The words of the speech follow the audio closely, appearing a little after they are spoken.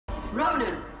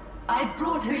Ronan, I've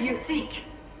brought who you seek.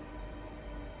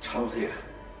 Taldir,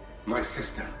 my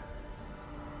sister.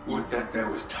 Would that there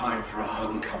was time for a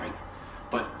homecoming,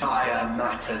 but dire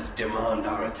matters demand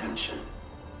our attention.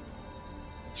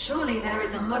 Surely there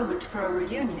is a moment for a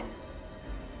reunion.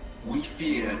 We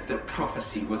feared that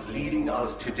prophecy was leading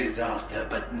us to disaster,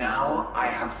 but now I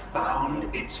have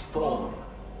found its form.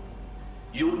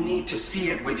 You'll need to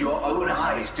see it with your own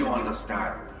eyes to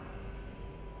understand.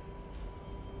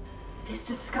 This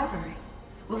discovery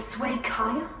will sway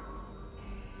Kaya?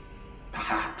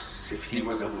 Perhaps, if he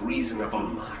was of reasonable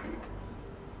mind.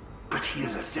 But he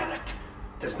is a zealot.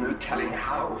 There's no telling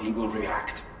how he will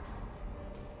react.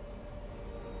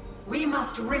 We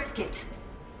must risk it.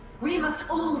 We must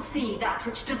all see that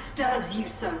which disturbs you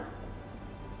so.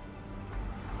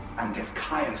 And if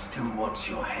Kaya still wants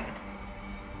your head?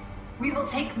 We will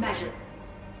take measures.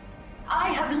 I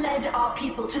have led our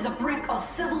people to the brink of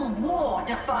civil war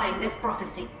defying this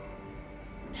prophecy.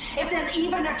 If there's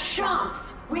even a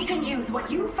chance we can use what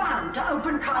you found to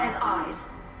open Kaya's eyes,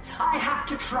 I have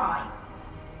to try.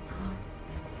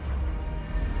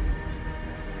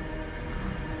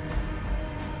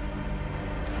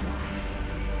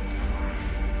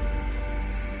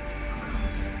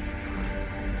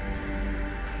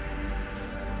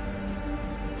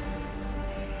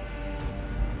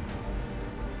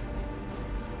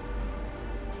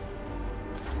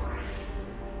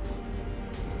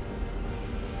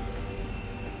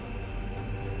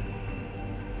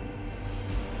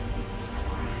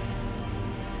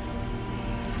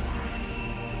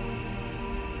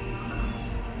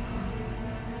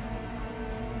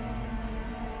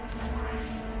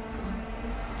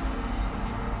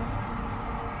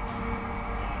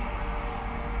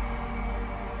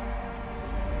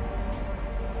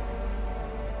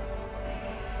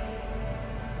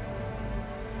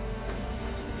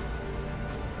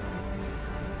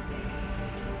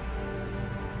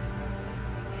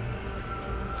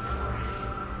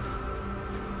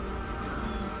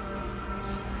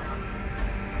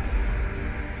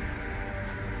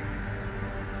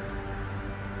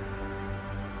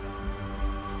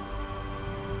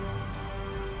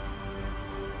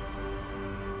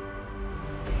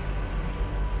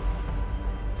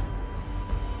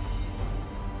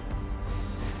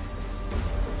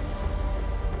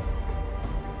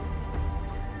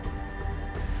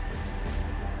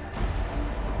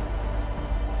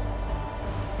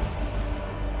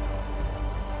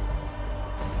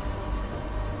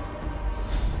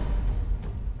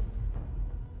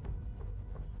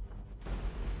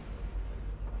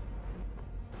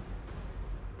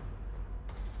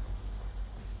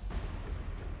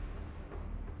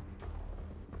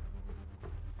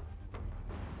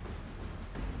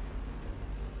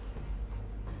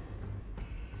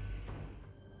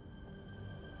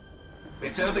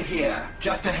 It's over here,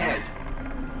 just ahead.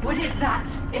 What is that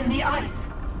in the ice?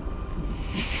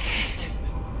 This is it.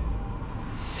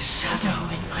 The shadow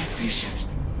in my vision.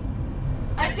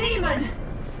 A demon!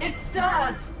 It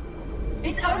stirs!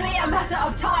 It's only a matter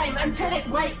of time until it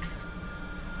wakes!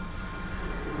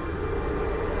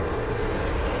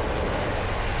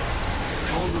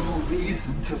 All the more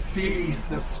reason to seize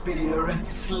the spear and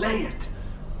slay it.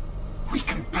 We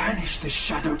can banish this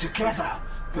shadow together,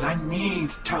 but I need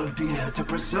Taldir to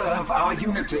preserve our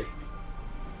unity.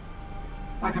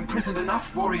 I've imprisoned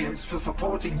enough warriors for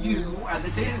supporting you as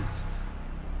it is.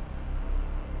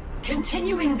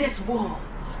 Continuing this war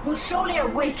will surely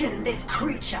awaken this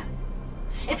creature.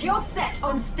 If you're set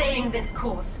on staying this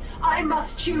course, I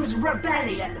must choose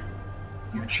rebellion.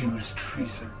 You choose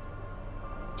treason.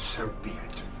 So be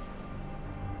it.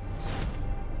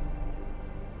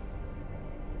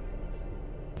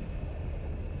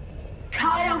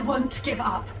 Kaya won't give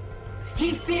up.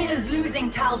 He fears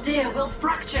losing Taldir will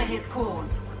fracture his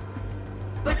cause.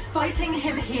 But fighting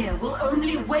him here will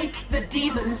only wake the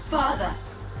demon further.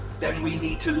 Then we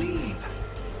need to leave.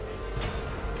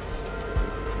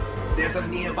 There's a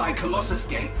nearby Colossus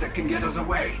gate that can get us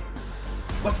away.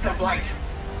 What's that light?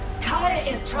 Kaya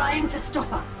is trying to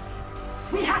stop us.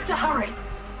 We have to hurry.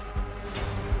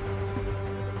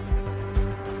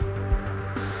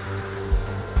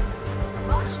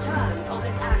 Much turns on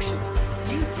this action.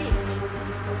 You see it.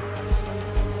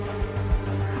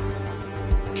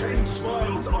 Cain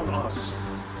smiles on us.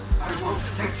 I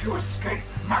won't let you escape,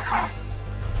 Maka!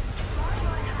 By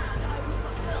my hand, I will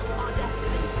fulfill our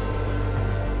destiny.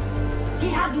 He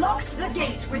has locked the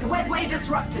gate with webway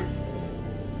disruptors.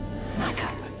 Maka,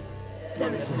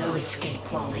 there is no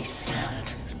escape while they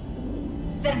stand.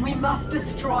 Then we must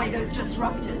destroy those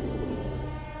disruptors.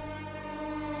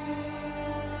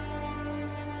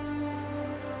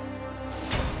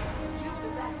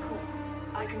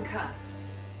 concur.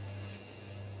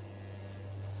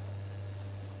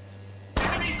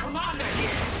 Enemy commander here!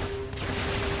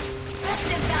 This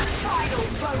is that final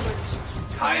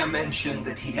moment! Kaya mentioned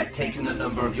that he had taken a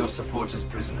number of your supporters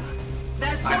prisoner. Their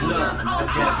I've soldiers learned are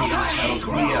that they're being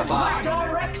held nearby.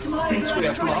 Direct my Since we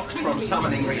are bloodstream blocked from to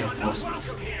summoning resistance.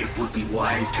 reinforcements, it would be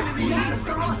wise to free them.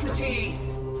 Ferocity!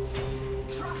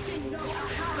 Trusting no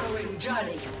harrowing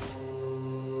journey.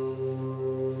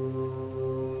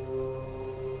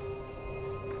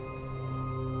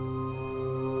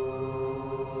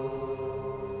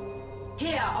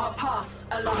 Here are paths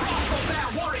alive. Their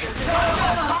warriors in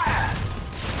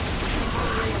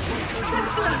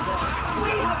Sisters,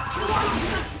 we have slowed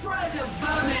the spread of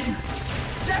vermin.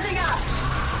 Setting out.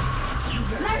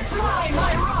 Let fly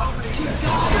my rock to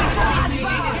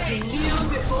die. To kneel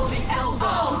before the elder.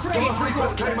 All brave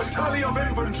Reapers claim a tally of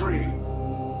infantry.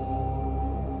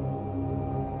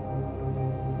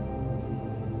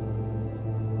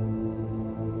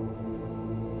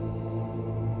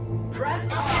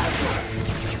 Press onward.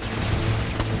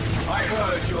 I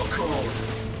heard your call.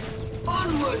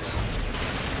 Onward.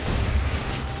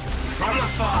 From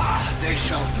afar, they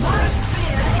shall My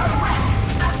spear erect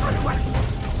as requested.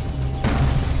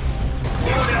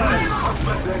 Warriors have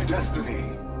met their destiny.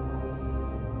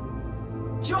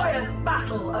 Joyous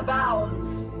battle abounds.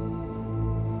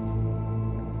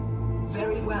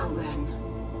 Very well then.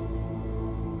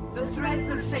 The threads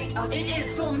of fate are... It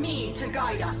is for me to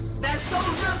guide us. Their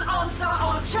soldiers answer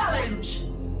our challenge.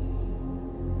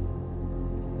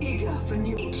 Eager for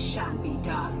new... It shall be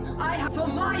done. I have for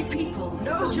my people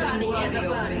no journey is a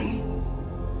burden.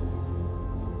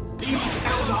 These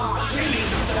Eldar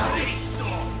shades die.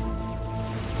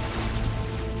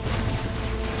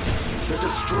 The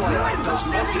Destroyer does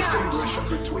not distinguish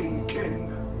between kin.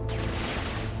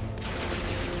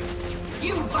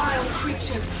 You vile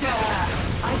creatures dare!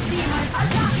 I see my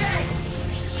attacking!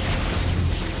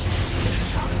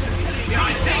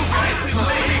 I think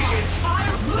I'm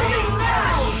moving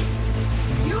now!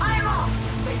 You I'm off!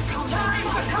 They've come time to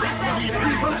cut them!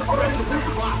 Reapers are en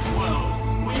route. well.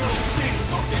 We will sing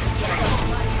of this day.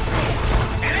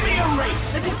 Enemy erased.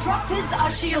 The disruptors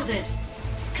are shielded.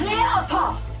 Clear a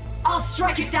path! I'll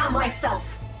strike it down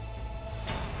myself!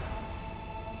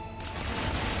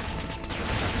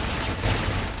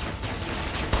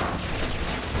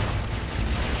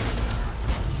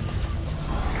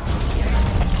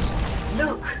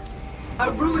 Look!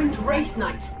 A ruined Wraith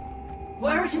Knight.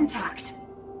 Were it intact?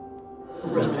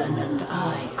 Roland and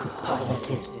I could pilot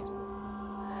it,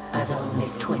 as only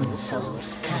twin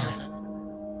souls can.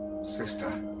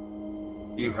 Sister,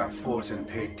 you have fought and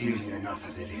paid dearly enough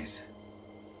as it is.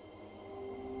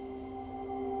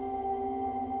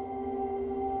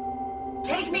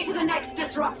 Take me to the next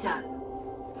disruptor.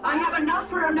 I have enough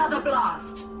for another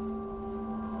blast.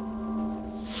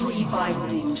 3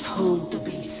 bindings hold the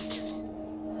beast,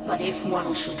 but if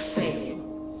one should fail,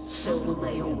 so will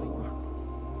they all.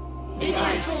 The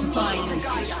ice binds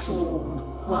his form,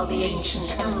 while the ancient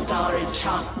Eldar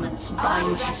enchantments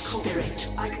bind his spirit.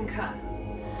 I concur.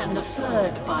 And the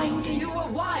 3rd binding, You were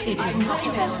wise. it is I not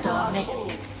of claim it Eldar was make.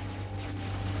 all.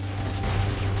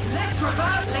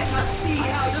 Let us see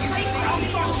how you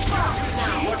fates are fast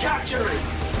now. We're capturing.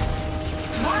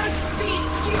 My speed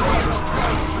Pay the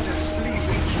price for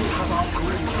displeasing you have our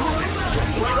grim harvest.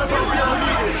 Wherever we are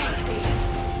needed.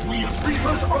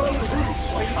 Reapers are en route.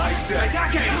 I said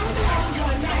attacking.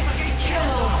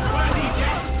 Worthy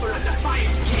death for a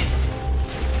defiant kin.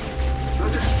 The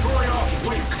Destroyer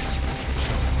wakes.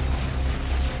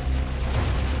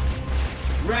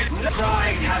 Red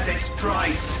pride has its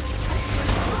price.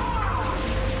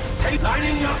 Take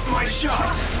lining up my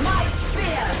shot. My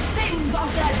spear sings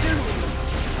of their doom.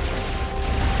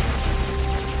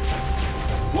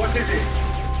 What is it?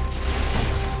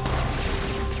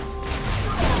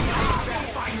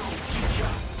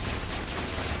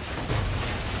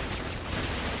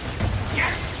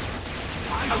 Yes!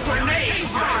 A grenade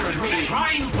fired me!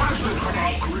 Prime plasma Our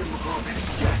grenade! grim harvest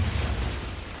yet.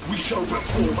 We shall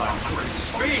perform our great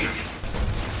Speak!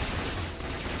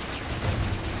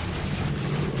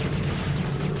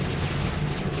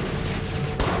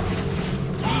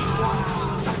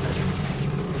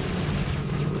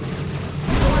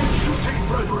 shooting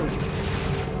brethren.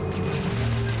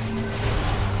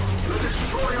 The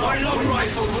Destroyer My long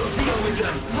rifle will deal with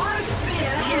them! My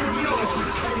spear is yours.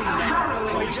 A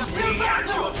harrowing Me at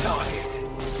your target!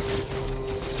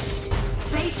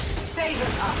 fate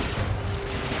favors us.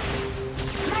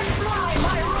 Let fly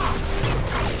my rock.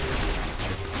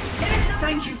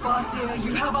 Thank you, Farseer.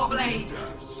 You have our blades.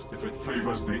 If it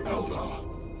favors the Eldar.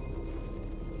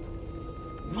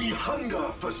 We hunger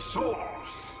for souls.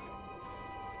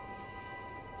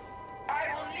 I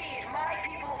will lead my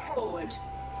people forward.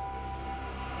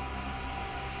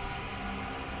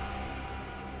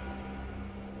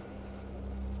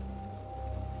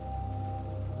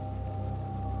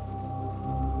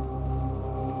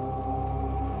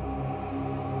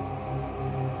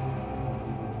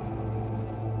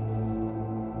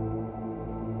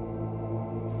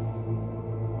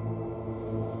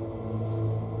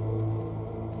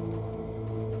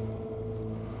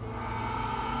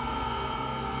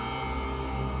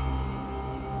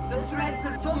 The threads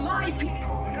of for my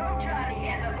people. No journey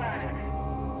is a burden.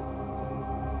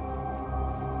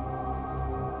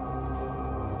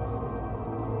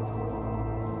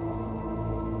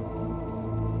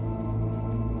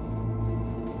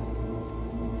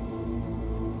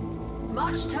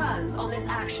 Much turns on this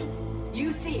action.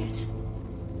 You see it.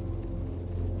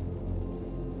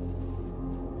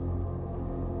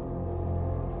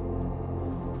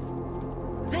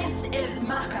 This is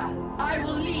Maka. I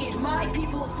will lead my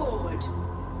people forward.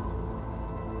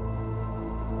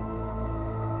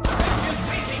 Avengers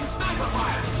taking sniper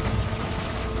fire!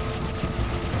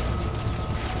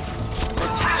 The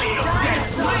tally of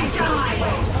deaths may die!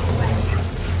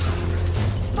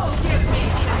 Forgive me.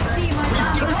 I see my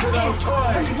land Taken not our if,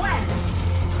 time. but when.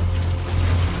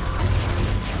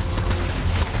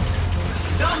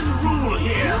 None rule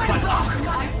here but us!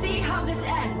 I see how this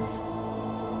ends.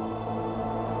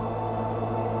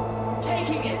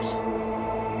 Taking it.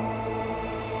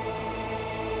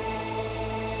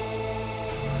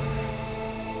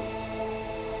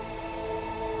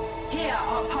 Here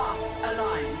our paths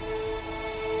align.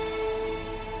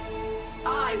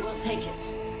 I will take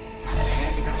it.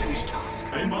 That is a finished task.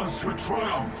 Aim us to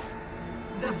triumph.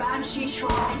 The Banshee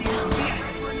Shrine is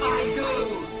yes, I go.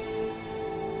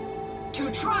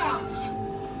 To triumph.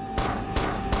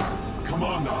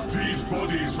 Commander, these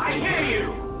bodies... I hear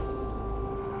you!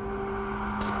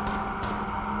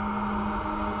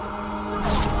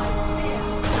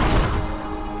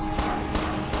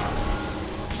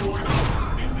 Join us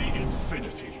in the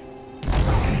infinity.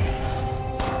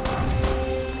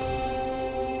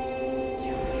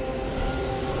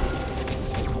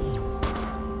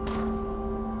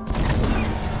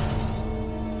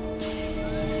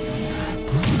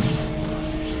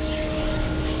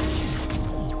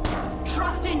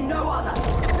 Trust in no other.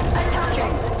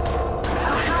 Attacking.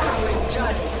 A harrowing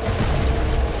journey.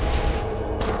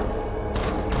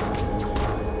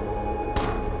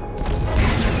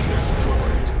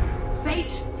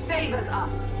 Fate favors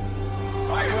us.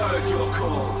 I heard your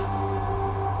call.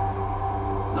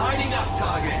 Lining up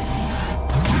target.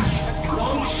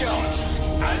 Long shot,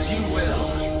 as you will.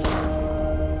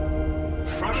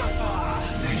 From afar,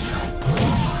 they shall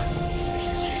fall.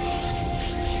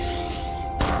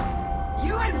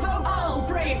 You invoke, I'll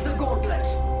brave the gauntlet.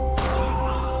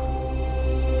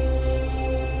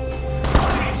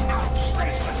 Punish our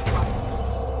traitorous foes!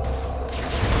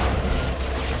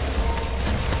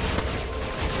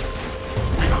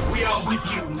 We are with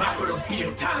you, Mapper of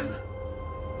Biotan!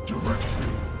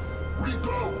 Directly, we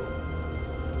go.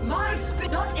 My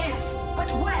spirit, not if, but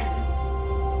when.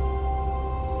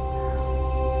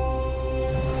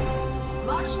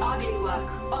 Much ugly work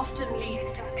often leads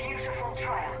to beautiful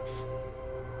triumph.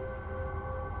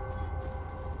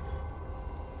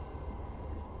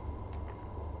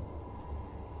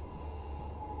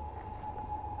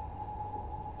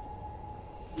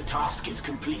 The task is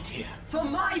complete here. For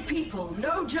my people,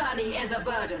 no journey is a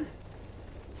burden.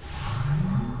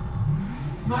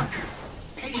 Maka,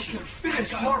 we can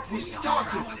finish what we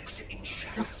started.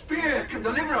 The spear can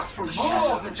deliver us from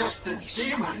more than just this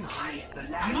demon.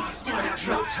 I still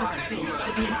trust the spear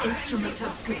to be an instrument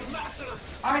of good.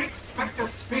 I expect the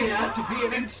spear to be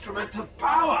an instrument of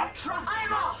power. Trust.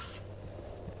 I'm off!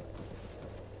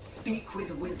 Speak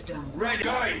with wisdom. Ready!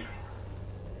 Going!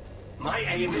 My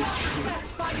aim is true.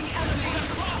 Set by the enemy.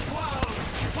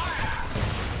 Fire!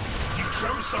 You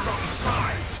chose the wrong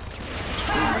side!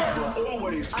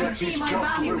 Always I gets see his my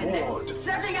just value in reward. this.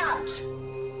 Setting out!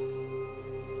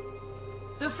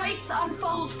 The fates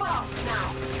unfold fast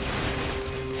now.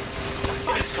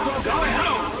 It's going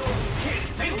home!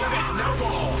 Think of it no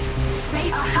more!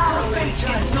 Fate, our fate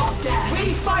is not death.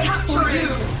 We fight for you.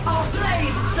 Our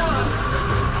blades thirst.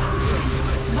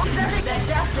 Their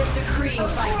death is decreed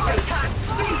by fate.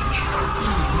 Speak.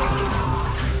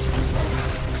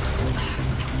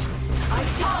 I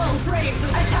see all brave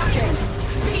attacking.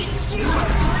 Be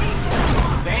steward.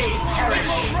 They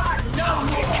perish! No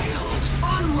more.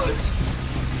 Onward.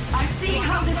 I see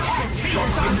how this ends.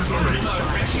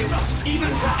 Even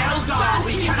to Eldar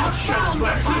we cannot show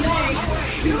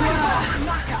mercy!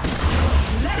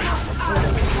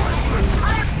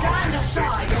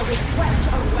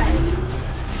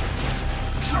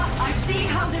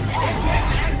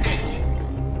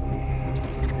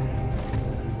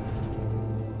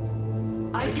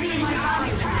 I see my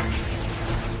value tax.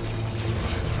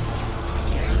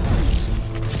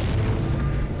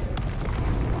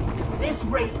 This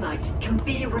Wraith Knight can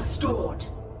be restored.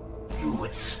 You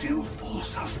would still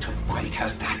force us to fight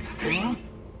as that thing?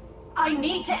 I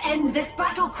need to end this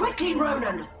battle quickly,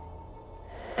 Ronan!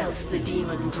 Else the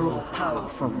demon draw power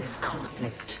from this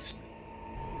conflict.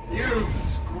 You've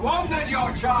squandered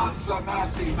your chance for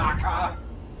mercy, Maka.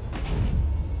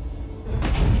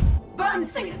 Burn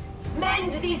Singers,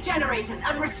 mend these generators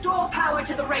and restore power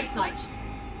to the Wraith Knight.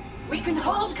 We can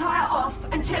hold Kaya off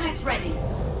until it's ready.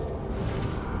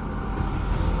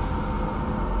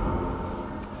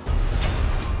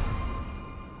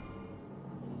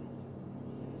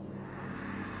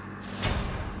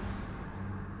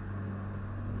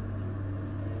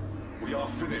 We are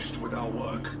finished with our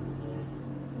work.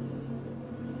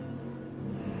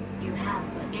 You have,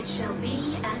 but it shall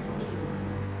be as new.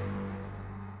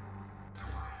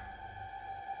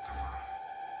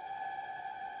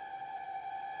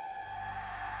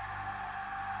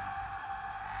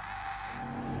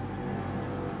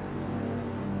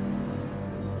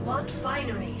 What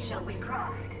finery shall we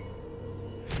craft?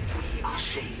 We are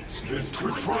shades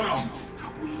into triumph.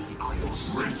 We are your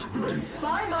Wraithblade.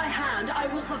 By my hand, I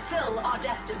will fulfill our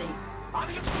destiny.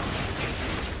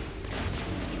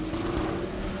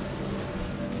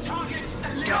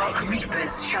 Dark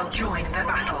Reapers shall join the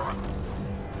battle.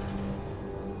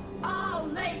 I'll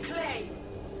lay claim.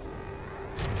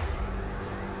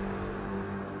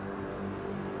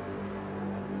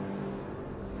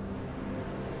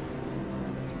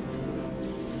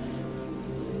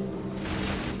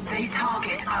 They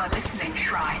target our listening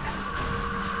shrine.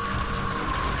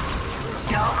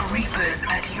 Dark Reapers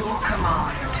at your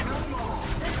command.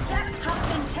 The step has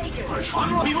been taken.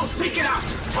 We will seek it out!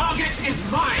 Target is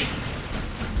mine!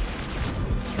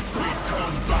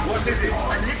 What is it? A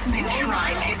listening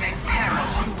shrine is in peril.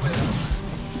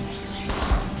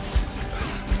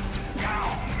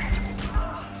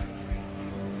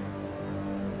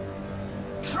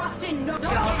 Trust in no...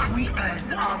 Dark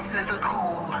Reapers answer the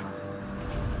call.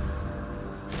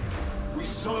 We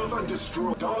serve and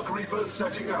destroy. Dark Reapers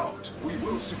setting out. We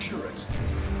will secure it.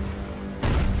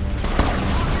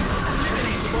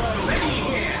 Ready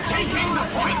here! Taking the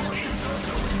point!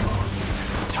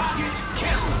 Target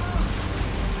kill!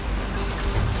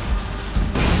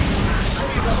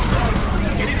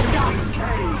 It is done!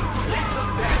 Less of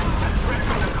them to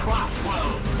threaten the craft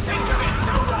world! Think of it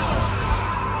no more!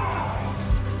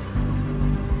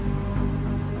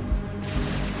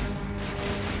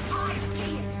 I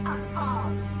see it as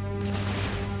ours.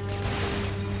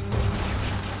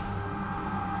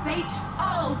 Fate,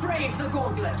 I'll brave the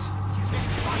gauntlet.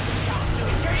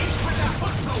 Engage with their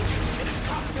foot soldiers! It has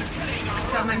come to killing us!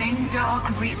 Summoning Dark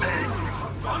Reapers.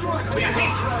 We are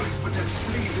this! Price for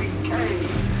displeasing Cain.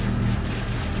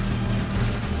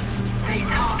 They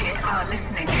target our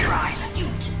listening shrine.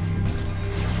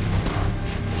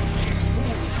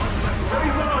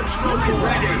 Very large, not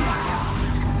ready.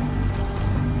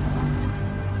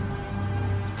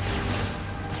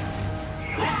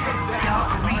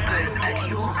 Dark Reapers at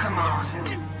your command.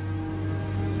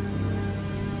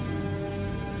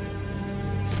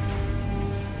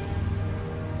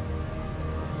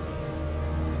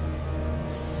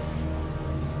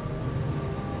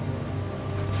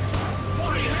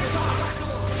 Warriors of us!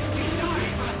 We die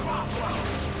for the craft world!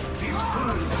 These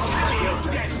fools are your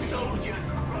Dead destiny. soldiers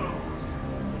rose!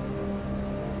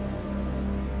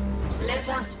 Let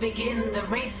us begin the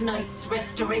Wraith Knight's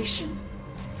restoration.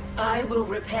 I will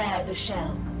repair the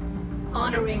shell,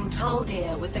 honoring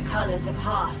Taldir with the colors of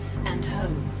hearth and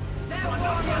home. Their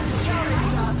warriors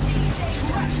challenge us,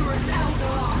 treacherous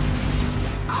Eldar!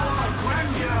 Our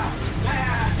grandeur!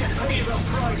 There to pay the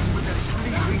Price for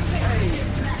displeasing Cain.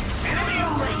 enemy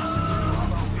erased!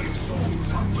 These fools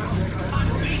are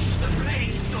Unleash the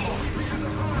flame storm!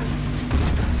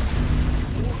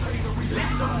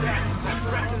 Less of them to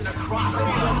threaten the craft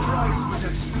world! Price for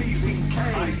displeasing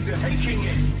Cain. Taking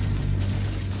it!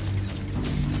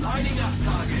 Lining up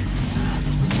target.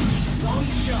 One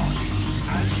shot,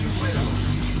 as you will.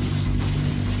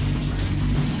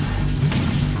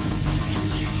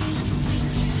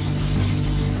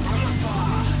 From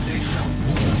afar, they shall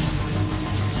fall.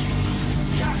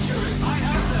 Capture it! I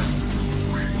have them!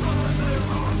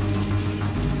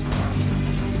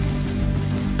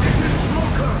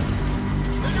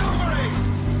 Maneuvering!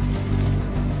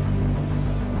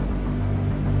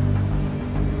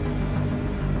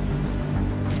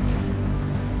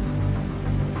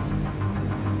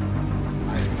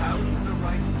 I found the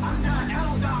right under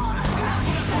Eldar!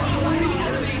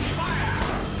 Enemy fire!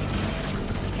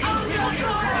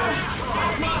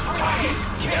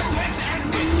 It's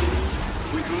ended!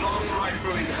 With long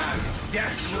rifle in hand,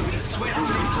 death shall be swift and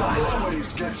precise.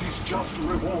 Always gets his just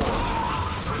reward.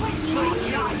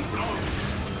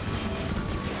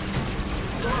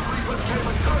 Reapers came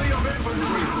a tally of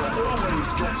infantry.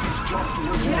 Always gets his just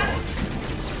reward. Yes!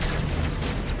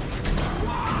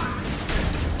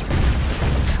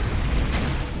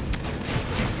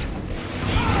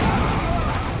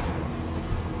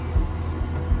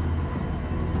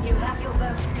 You have your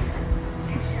vote.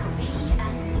 It shall be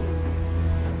as you.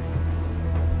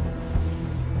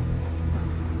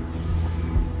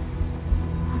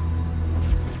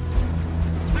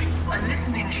 A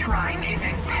listening shrine is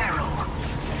in peril.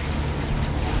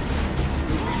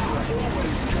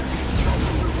 Always gets his just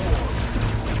reward.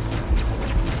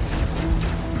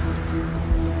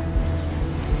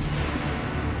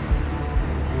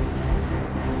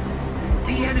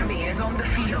 The enemy is on the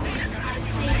field.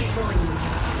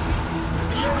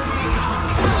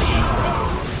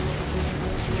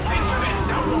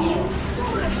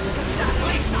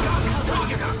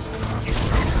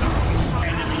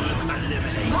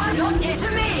 Why not it to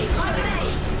me?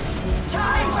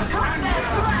 Time to cut their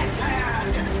threats!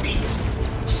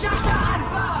 Shatter and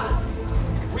burn!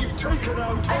 We've taken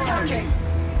out time. Attacking!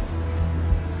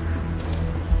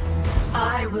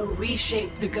 I will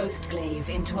reshape the Ghost Glaive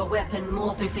into a weapon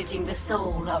more befitting the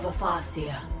soul of a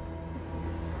Farseer.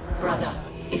 Brother,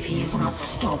 if he is not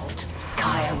stopped,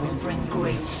 Kaya will bring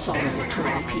great sorrow to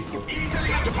our people.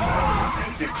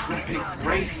 Decrepit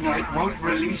Wraith Knight won't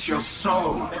release your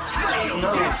soul.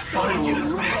 No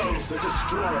final rest. The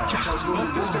destroyer just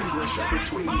won't distinguish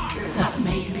between kin. That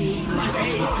may be my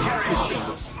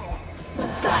behavior,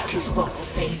 but that is what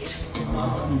fate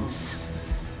demands.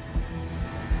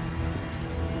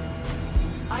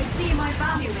 I see my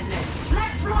value in this.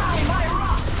 Let fly my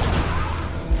rock!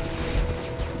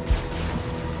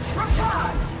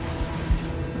 Return!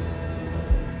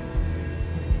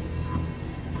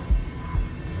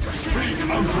 Bring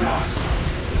under us.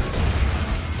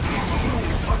 These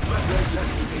fools have met their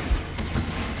destiny.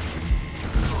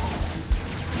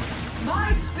 My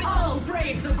I'll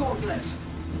brave the gauntlet!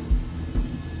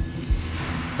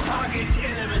 Target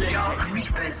eliminated. Dark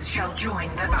Reapers shall join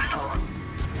the battle.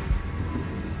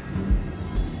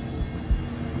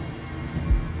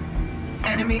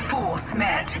 Enemy force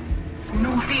met.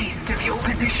 Northeast of your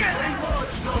position.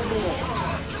 Words no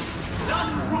more.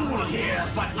 None rule here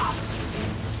but us.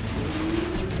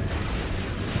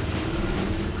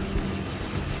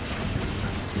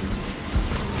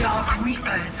 Dark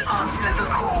Reapers answer the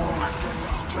call.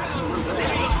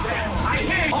 I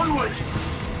hear. Onward.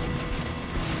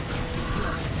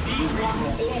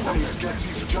 Always gets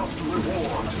his just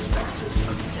reward. Spectres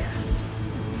of death.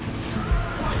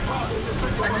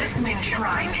 A listening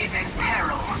shrine is in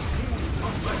peril.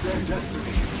 Met their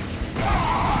destiny.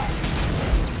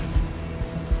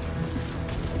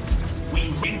 We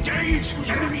engage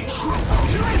enemy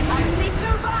troops. Fancy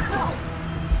to battle!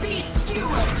 Be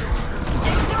skewered!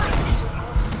 Ignite!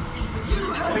 You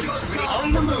held your chance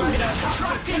On the move.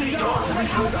 Trust in God that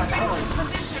has a better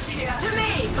position here! To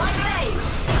me, my blade!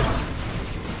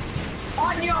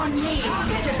 On your knees!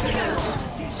 Target is killed!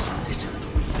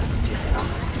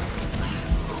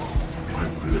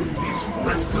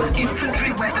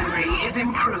 Infantry weaponry is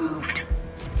improved.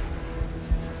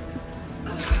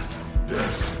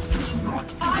 Death is not.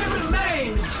 I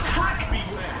remain! Hack!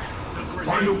 Beware.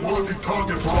 Find a worthy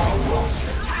target for our wrath.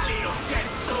 The tally of dead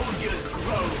soldiers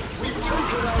grows. We've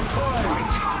taken our time.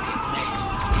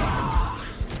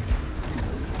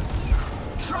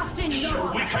 Trust in Show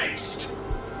God! with haste.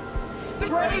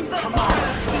 Brave the Command fire!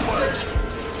 forward.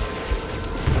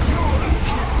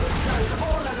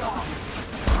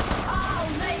 I'll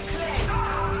make clear!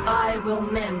 I will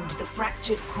mend the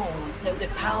fractured core so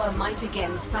that power might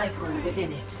again cycle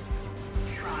within it.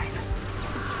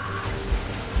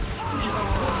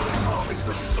 It's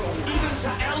the soul. Even to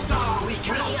Eldar we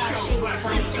cannot show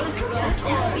mercy. Just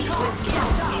as we was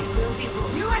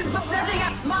killed, you and for setting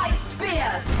up my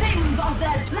spear sings of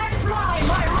their let fly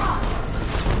my rock!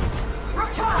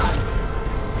 Return!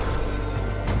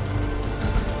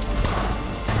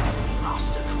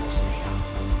 Master draws near.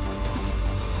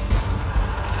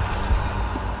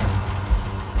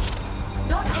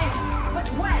 Not if, but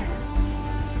when!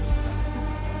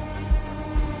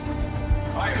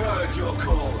 I heard your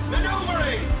call.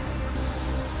 Maneuvering!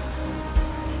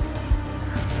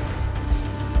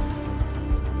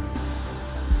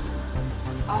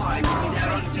 I will be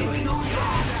their undoing.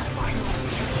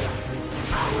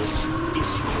 Ours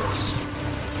is yours.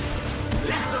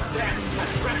 Less of them to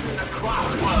threaten the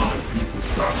craft world.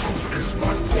 Battle is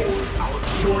my goal.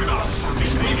 Join us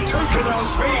in original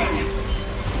speed!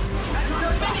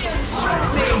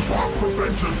 Embark for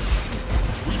vengeance!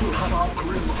 We will have our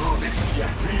grim harvest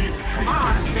yet. These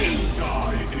hated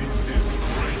die in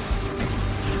disgrace.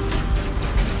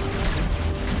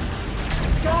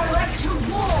 Direct to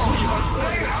war!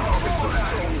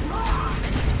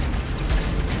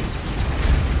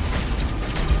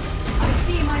 I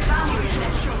see my value in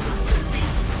this.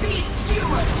 Be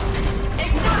steward!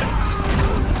 Ignite!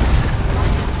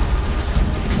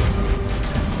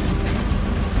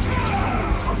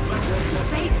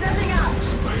 Say setting out!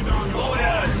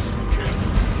 Orders!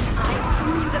 I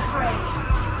see the fray.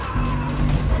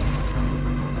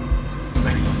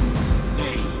 Ready.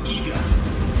 Nay, eager.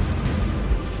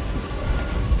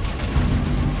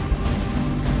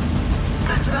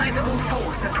 A sizable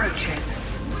force approaches.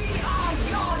 We are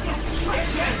your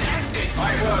destruction! I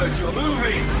heard you're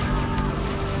moving!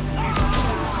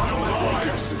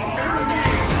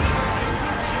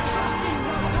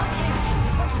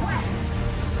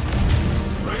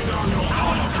 Bring down your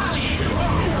arms!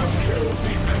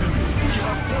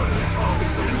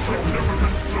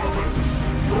 Significant servants.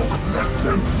 Let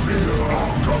them fear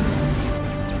our coming.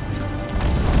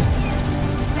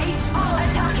 Fate are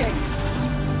attacking!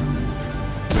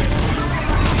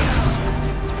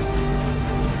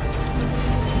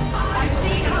 I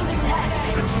see how this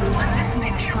ends! A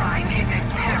listening shrine is in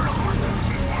peril.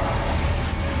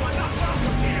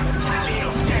 Tally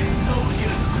of dead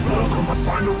soldiers! Welcome a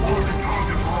final worthy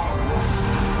target for our work.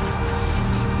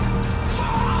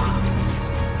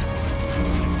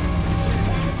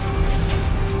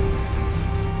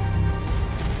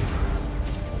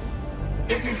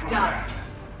 It is done.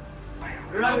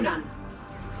 Ronan,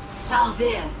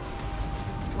 Taldir,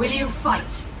 will you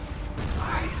fight?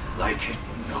 I like it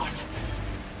not.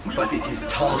 But it is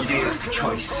Taldir's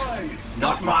choice,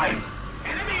 not mine.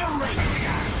 Enemy erased!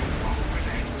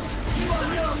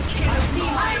 I see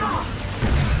my mark!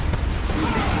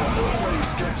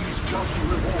 Always gets his just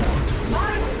reward.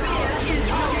 My spear is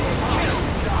yours!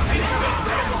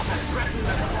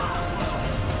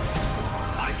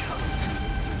 I can't.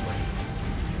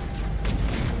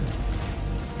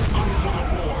 Unto the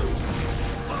void.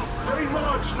 Very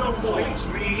large no more. Meet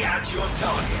me at your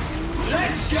target.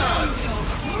 Let's go!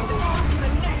 Moving on to the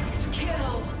next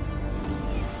kill!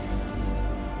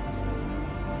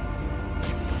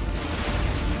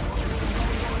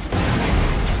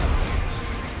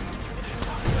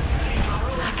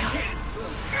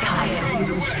 Kaya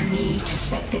used me to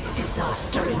set this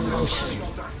disaster in motion.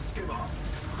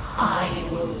 I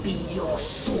will be your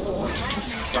sword to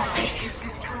stop it. Destroyed.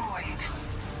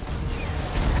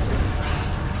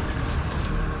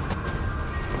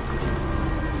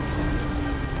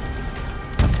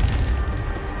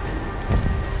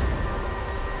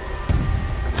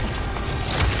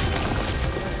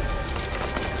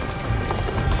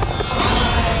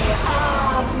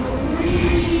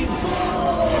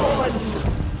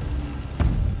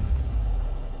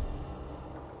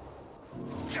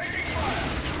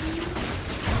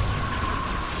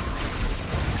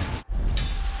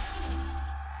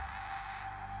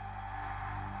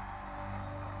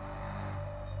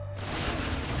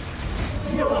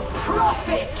 Your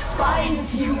prophet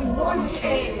finds you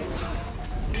wanting.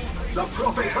 The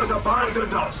prophet has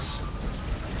abandoned us!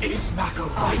 Is Mako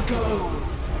I go.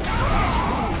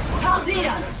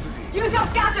 Taldir, use your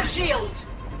scatter shield!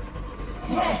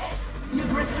 Yes,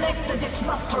 you'd reflect the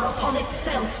disruptor upon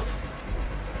itself.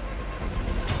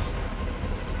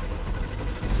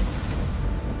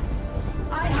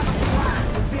 I have a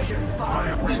plan, a vision for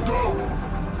us. We go.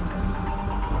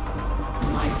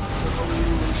 My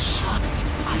soul shut.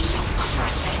 I shall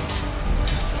crush it.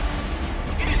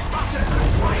 It is butter to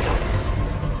fight us!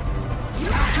 A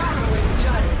harrowing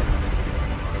journey.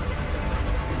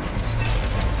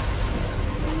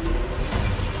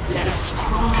 Let us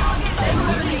crawl and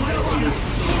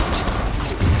concealed.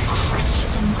 Crush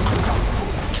them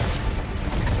underfoot.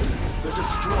 The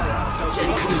destroyer does Then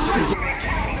not consider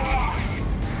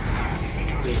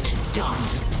it done.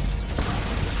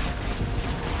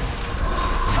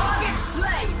 Target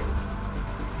slain!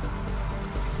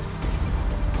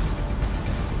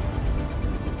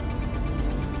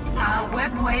 Our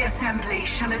webway assembly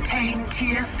shall attain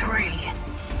Tier 3.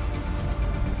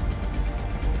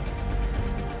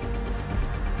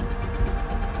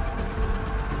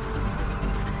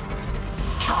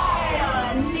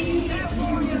 Kaya leads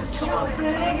you to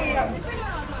oblivion.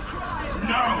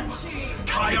 No!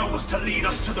 Kaya was to lead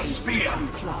us to the spear!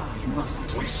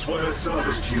 We swear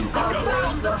service to you, Mako!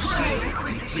 Bounds of shame!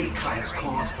 We plead Kaya's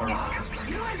cause for ours.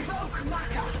 You invoke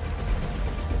Maka!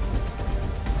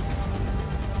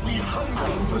 We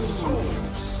hunger for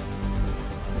souls.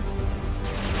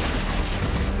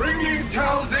 Bringing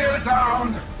Taldir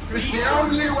down is the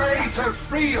only way to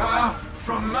free her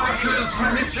from Maka's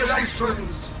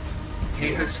manipulations.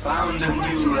 He has found a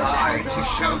new lie to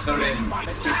shelter in,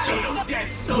 sister.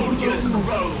 Dead soldiers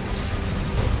rose.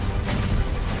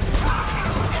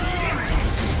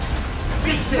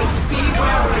 Sisters, be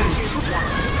wary!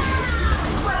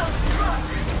 Well struck!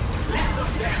 Less of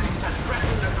them to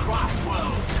threaten the craft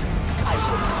world. I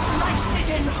shall slice it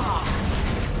in half!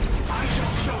 I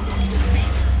shall show them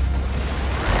defeat.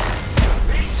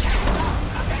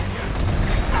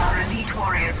 Our elite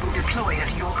warriors will deploy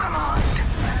at your command.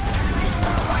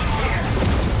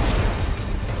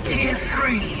 Tier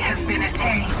 3 has been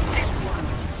attained.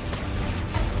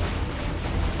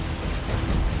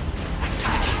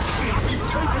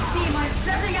 I see my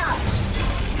setting out!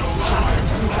 You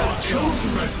have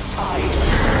chosen it! I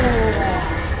swore!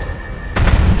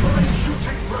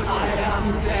 I am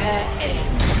their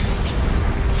end!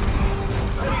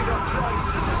 Pay the price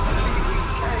of disease in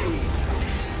Cain.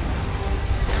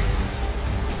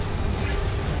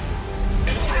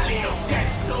 Tally of dead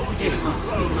soldiers. It must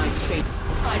be my fate.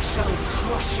 I shall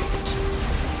crush it.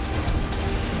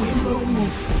 We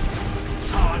move.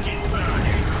 Target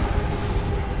burning.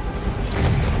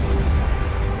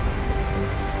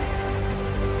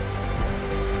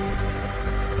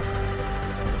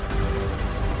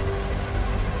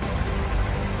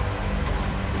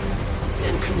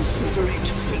 And consider it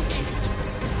fated.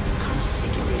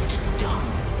 Consider it done.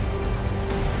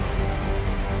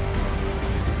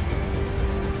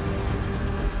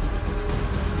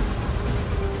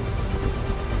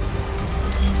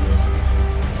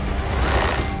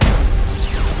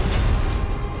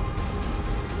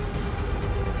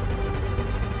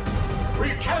 We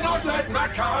cannot let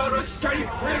Maka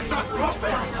escape with the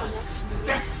Prophet!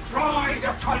 Destroy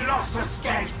the Colossus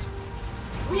Gate!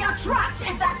 We are trapped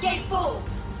if that gate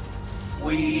falls!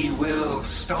 We will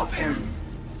stop him.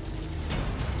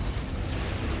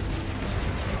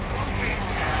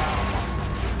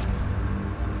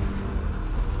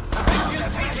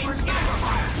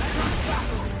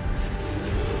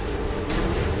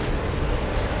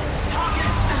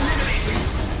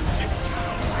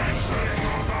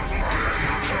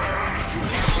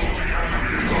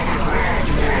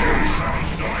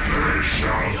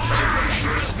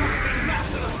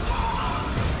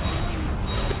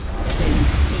 Then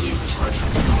see it touch.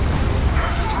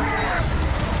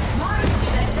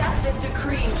 Their death is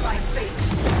decreed by fate.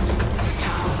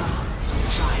 Tower,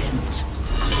 giant,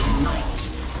 knight,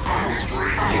 as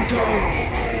I go.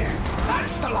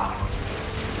 That's the line!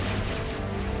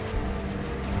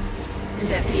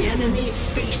 Let the enemy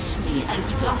face me and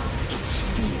thus its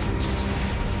fears.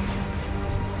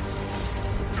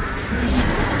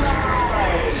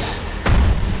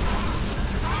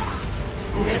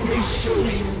 Let me show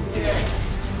him death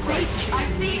right here. I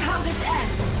see how this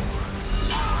ends.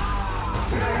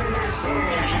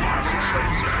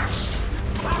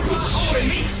 His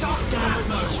shape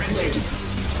stands ready.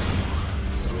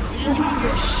 Through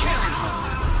your shells.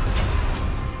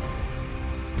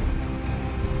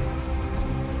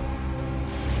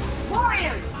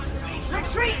 Warriors!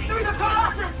 Retreat through the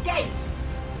Colossus Gate!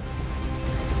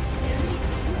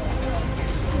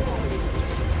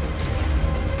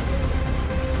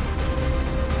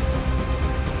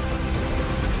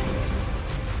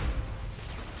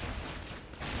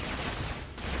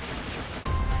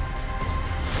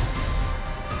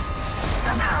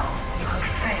 Somehow, you have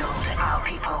failed our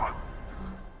people.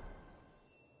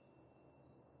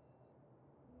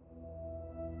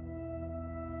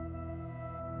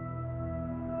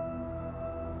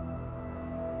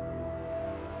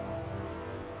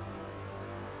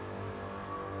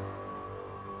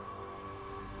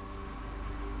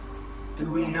 Do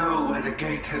we know where the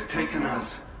gate has taken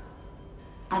us?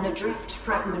 An adrift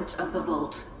fragment of the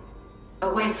vault.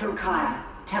 Away from Kaya,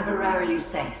 temporarily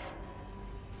safe.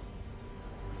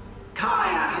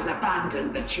 Kaya has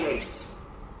abandoned the chase.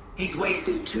 He's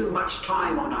wasted too much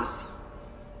time on us.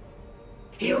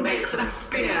 He'll make for the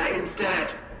spear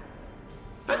instead.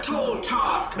 A tall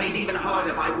task made even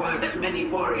harder by word that many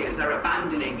warriors are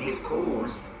abandoning his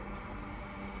cause.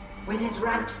 With his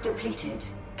ranks depleted,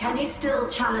 can he still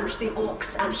challenge the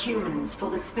orcs and humans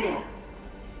for the spear?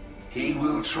 He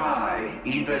will try,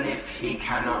 even if he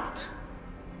cannot.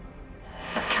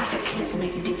 A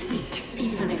cataclysmic defeat,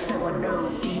 even if there were no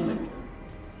demon.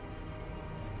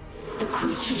 The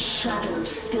creature's shadow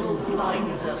still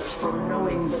blinds us from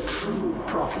knowing the true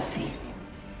prophecy.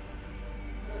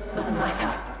 But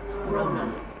Micah,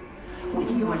 Ronan, with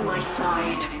you at my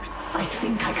side, I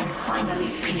think I can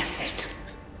finally pierce it.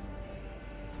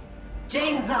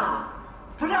 Jane Zar,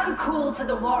 Put out a call to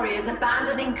the warriors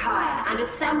abandoning Kaya and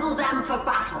assemble them for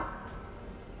battle.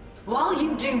 While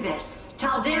you do this,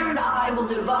 Taldir and I will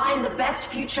divine the best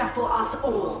future for us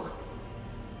all.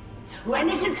 When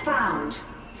it is found,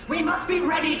 we must be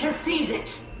ready to seize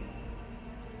it.